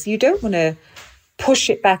ears, you don't want to push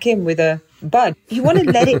it back in with a bud. You want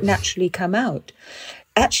to let it naturally come out.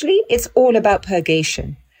 Actually, it's all about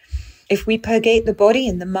purgation. If we purgate the body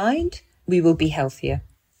and the mind, we will be healthier.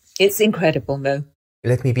 It's incredible, Mo.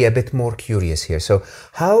 Let me be a bit more curious here. So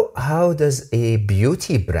how does a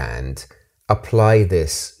beauty brand apply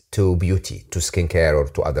this to beauty, to skincare or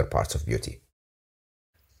to other parts of beauty?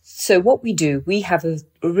 So what we do, we have a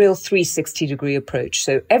real 360-degree approach.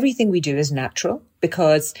 So everything we do is natural,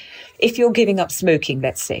 because if you're giving up smoking,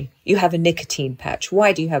 let's say, you have a nicotine patch.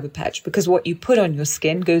 Why do you have a patch? Because what you put on your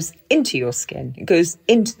skin goes into your skin. It goes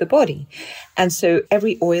into the body. And so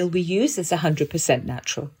every oil we use is 100%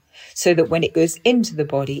 natural, so that when it goes into the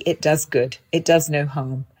body, it does good. It does no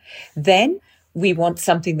harm. Then we want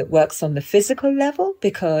something that works on the physical level,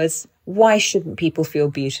 because why shouldn't people feel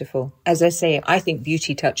beautiful? As I say, I think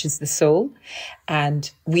beauty touches the soul and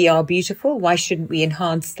we are beautiful. Why shouldn't we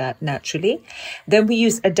enhance that naturally? Then we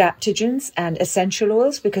use adaptogens and essential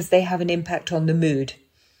oils because they have an impact on the mood.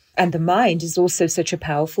 And the mind is also such a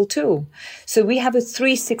powerful tool. So we have a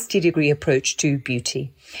 360-degree approach to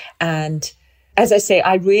beauty. And as I say,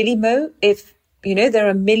 I really, Mo, if, there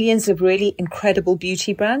are millions of really incredible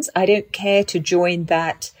beauty brands, I don't care to join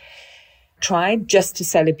that tribe just to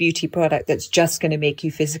sell a beauty product that's just going to make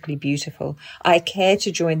you physically beautiful. I care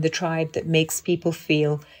to join the tribe that makes people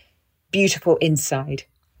feel beautiful inside.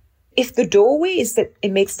 If the doorway is that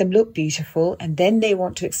it makes them look beautiful and then they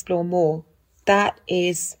want to explore more, that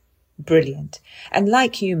is brilliant. And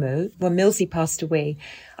like you, Mo, when Millsy passed away,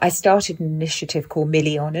 I started an initiative called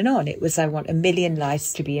Millie On and On. It was, I want 1 million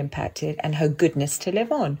lives to be impacted and her goodness to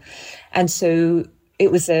live on. And so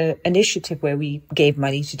it was an initiative where we gave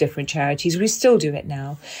money to different charities. We still do it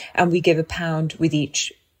now. And we give £1 with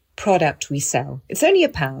each product we sell. It's only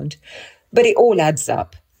 £1, but it all adds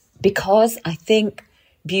up, because I think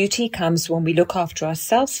beauty comes when we look after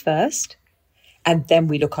ourselves first and then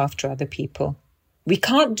we look after other people. We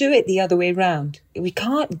can't do it the other way around. We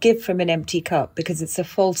can't give from an empty cup because it's a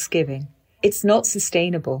false giving. It's not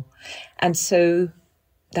sustainable. And so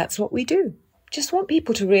that's what we do. Just want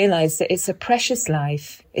people to realize that it's a precious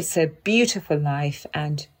life. It's a beautiful life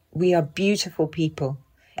and we are beautiful people.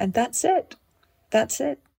 And that's it. That's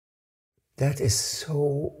it. That is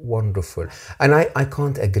so wonderful. And I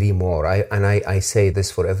can't agree more. I say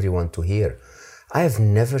this for everyone to hear. I have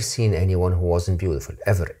never seen anyone who wasn't beautiful,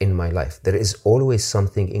 ever in my life. There is always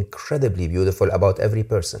something incredibly beautiful about every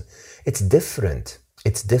person. It's different.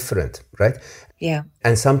 It's different, right? Yeah.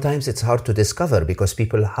 And sometimes it's hard to discover because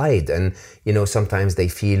people hide and, sometimes they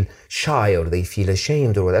feel shy or they feel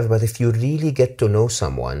ashamed or whatever. But if you really get to know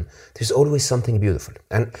someone, there's always something beautiful.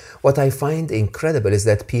 And what I find incredible is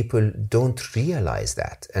that people don't realize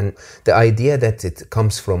that. And the idea that it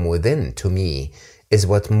comes from within, to me, is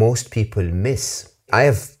what most people miss. I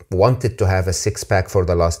have wanted to have a six-pack for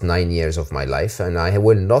the last 9 years of my life, and I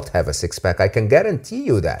will not have a six-pack. I can guarantee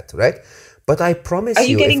you that, right? But I promise Are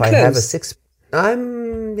you if getting I close? have a six,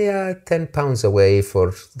 I'm 10 pounds away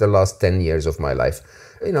for the last 10 years of my life.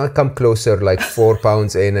 I come closer like 4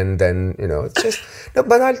 pounds in, and then, it's just, no,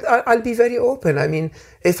 but I'll be very open. I mean,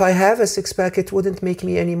 if I have a six-pack, it wouldn't make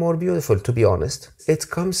me any more beautiful, to be honest. It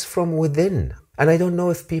comes from within. And I don't know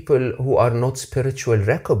if people who are not spiritual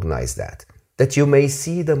recognize that you may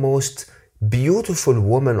see the most beautiful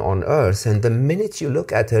woman on earth, and the minute you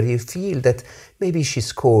look at her, you feel that maybe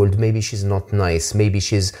she's cold, maybe she's not nice, maybe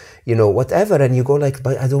she's, whatever, and you go like,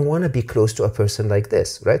 but I don't want to be close to a person like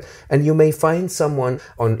this, right? And you may find someone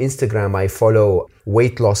on Instagram. I follow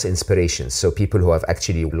weight loss inspirations, so people who have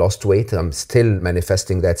actually lost weight. I'm still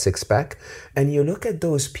manifesting that six-pack, and you look at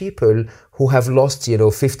those people who have lost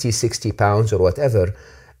 50, 60 pounds or whatever,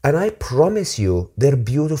 and I promise you they're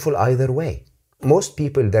beautiful either way. Most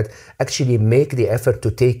people that actually make the effort to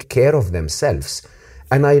take care of themselves,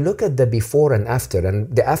 and I look at the before and after,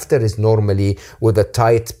 and the after is normally with a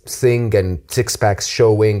tight thing and six-packs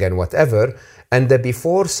showing and whatever, and the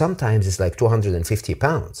before sometimes is like 250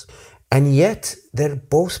 pounds. And yet they're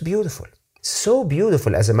both beautiful. So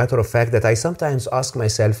beautiful, as a matter of fact, that I sometimes ask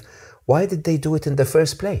myself, why did they do it in the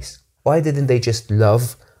first place? Why didn't they just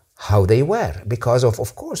love how they were? Because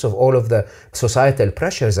of course, of all of the societal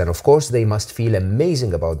pressures, and of course they must feel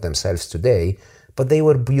amazing about themselves today, but they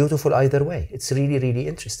were beautiful either way. It's really, really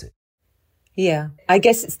interesting. Yeah, I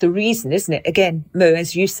guess it's the reason, isn't it? Again, Mo,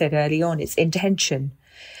 as you said early on, it's intention.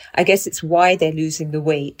 I guess it's why they're losing the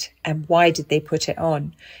weight and why did they put it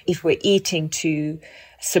on. If we're eating to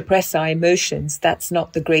suppress our emotions, that's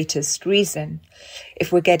not the greatest reason.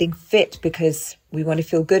 If we're getting fit because we want to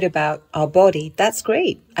feel good about our body, that's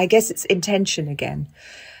great. I guess it's intention again.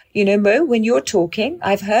 Mo, when you're talking,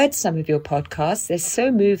 I've heard some of your podcasts. They're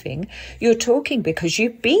so moving. You're talking because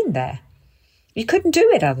you've been there. You couldn't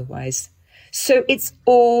do it otherwise. So it's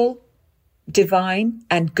all divine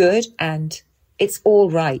and good, and it's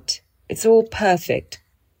all right. It's all perfect.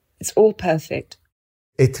 It's all perfect.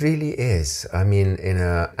 It really is. I mean,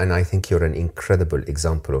 and I think you're an incredible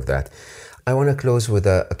example of that. I want to close with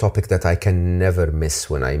a topic that I can never miss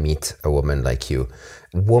when I meet a woman like you.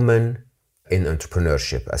 Woman in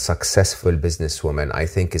entrepreneurship, a successful businesswoman, I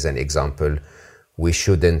think is an example we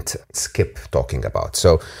shouldn't skip talking about.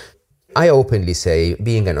 So I openly say,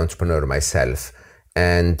 being an entrepreneur myself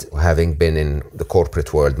and having been in the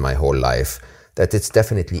corporate world my whole life, that it's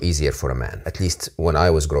definitely easier for a man. At least when I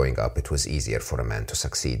was growing up, it was easier for a man to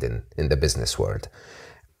succeed in the business world.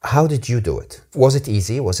 How did you do it? Was it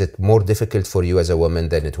easy? Was it more difficult for you as a woman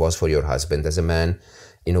than it was for your husband as a man?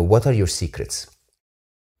 What are your secrets?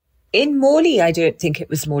 In Morley, I don't think it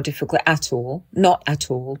was more difficult at all. Not at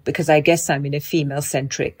all, because I guess I'm in a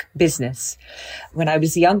female-centric business. When I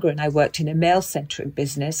was younger and I worked in a male-centric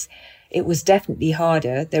business, it was definitely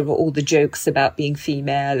harder. There were all the jokes about being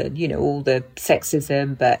female and, all the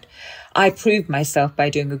sexism, but I proved myself by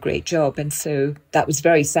doing a great job. And so that was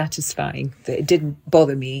very satisfying that it didn't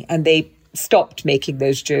bother me. And they stopped making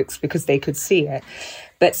those jokes because they could see it.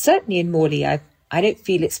 But certainly in Morley, I don't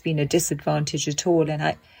feel it's been a disadvantage at all.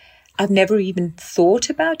 And I've never even thought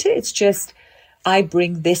about it. It's just I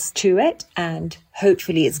bring this to it and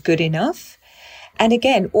hopefully it's good enough. And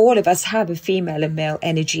again, all of us have a female and male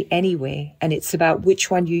energy anyway, and it's about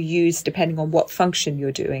which one you use depending on what function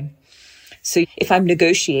you're doing. So if I'm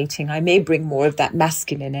negotiating, I may bring more of that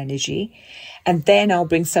masculine energy, and then I'll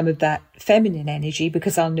bring some of that feminine energy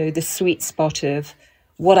because I'll know the sweet spot of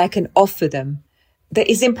what I can offer them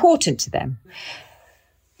that is important to them.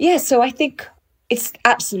 Yeah, so I think it's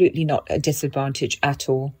absolutely not a disadvantage at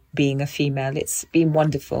all being a female. It's been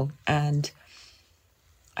wonderful, and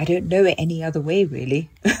I don't know it any other way, really.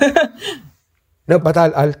 No, but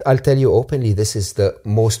I'll tell you openly, this is the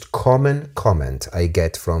most common comment I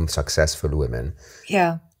get from successful women.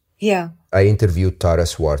 Yeah. I interviewed Tara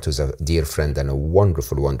Swart, who's a dear friend and a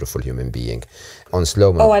wonderful, wonderful human being, on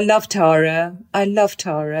Slow Mo. Oh, I love Tara.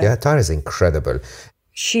 Yeah, Tara's incredible.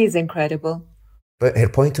 She is incredible. But her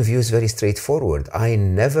point of view is very straightforward. I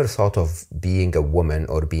never thought of being a woman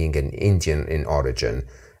or being an Indian in origin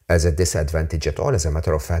as a disadvantage at all. As a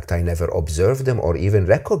matter of fact, I never observed them or even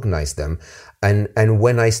recognized them. And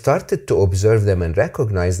when I started to observe them and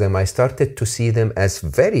recognize them, I started to see them as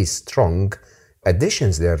very strong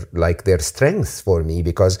additions. They're strengths for me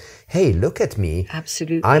because, hey, look at me.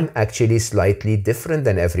 Absolutely. I'm actually slightly different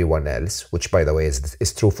than everyone else, which, by the way,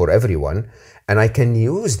 is true for everyone. And I can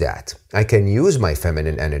use that. I can use my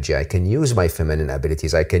feminine energy. I can use my feminine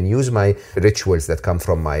abilities. I can use my rituals that come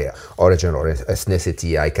from my origin or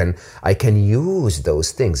ethnicity. I can use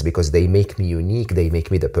those things because they make me unique. They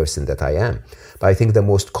make me the person that I am. But I think the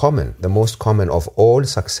most common of all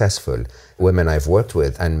successful women I've worked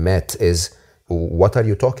with and met is, what are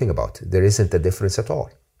you talking about? There isn't a difference at all.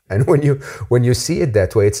 And when you see it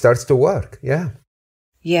that way, it starts to work. Yeah.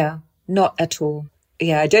 Yeah, not at all.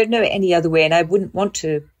 Yeah, I don't know any other way, and I wouldn't want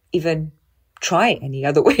to even try any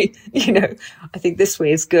other way. I think this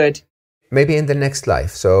way is good. Maybe in the next life.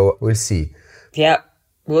 So we'll see. Yeah,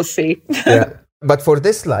 we'll see. Yeah. But for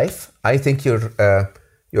this life, I think you're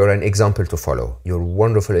an example to follow. You're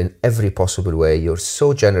wonderful in every possible way. You're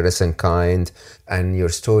so generous and kind, and your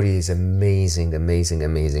story is amazing, amazing,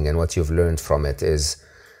 amazing. And what you've learned from it is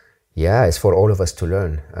for all of us to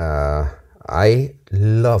learn. I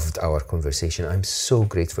loved our conversation. I'm so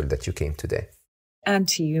grateful that you came today. And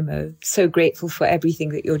to you, Mo. So grateful for everything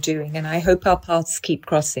that you're doing. And I hope our paths keep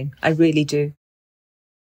crossing. I really do.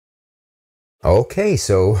 Okay,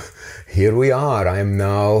 so here we are. I'm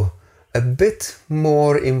now a bit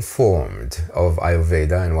more informed of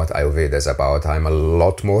Ayurveda and what Ayurveda is about. I'm a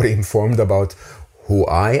lot more informed about who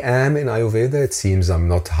I am in Ayurveda. It seems I'm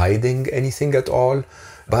not hiding anything at all.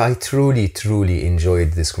 But I truly, truly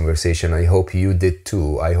enjoyed this conversation. I hope you did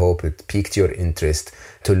too. I hope it piqued your interest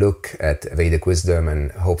to look at Vedic wisdom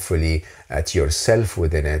and hopefully at yourself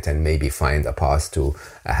within it, and maybe find a path to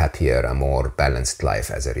a happier, a more balanced life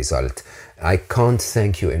as a result. I can't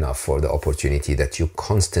thank you enough for the opportunity that you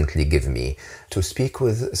constantly give me to speak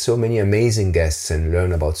with so many amazing guests and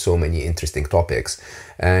learn about so many interesting topics.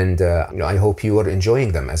 And I hope you are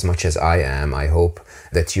enjoying them as much as I am. I hope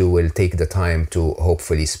that you will take the time to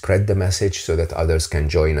hopefully spread the message so that others can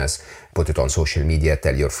join us. Put it on social media,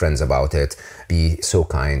 tell your friends about it. Be so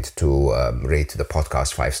kind to rate the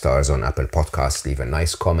podcast 5 stars on Apple Podcasts, leave a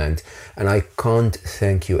nice comment. And I can't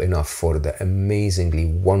thank you enough for the amazingly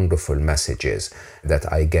wonderful messages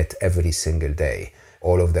that I get every single day.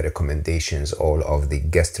 All of the recommendations, all of the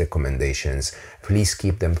guest recommendations. Please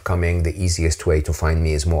keep them coming. The easiest way to find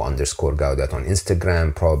me is Mo_Gaudat on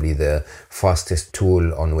Instagram, probably the fastest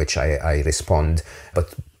tool on which I respond.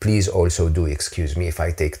 But please also do excuse me if I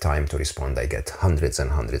take time to respond. I get hundreds and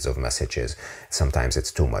hundreds of messages. Sometimes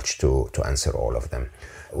it's too much to answer all of them.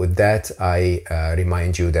 With that, I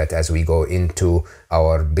remind you that as we go into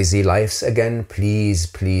our busy lives again, please,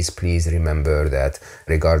 please, please remember that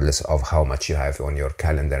regardless of how much you have on your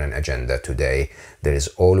calendar and agenda today, there is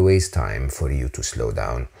always time for you to slow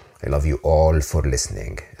down. I love you all for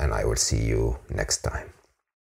listening, and I will see you next time.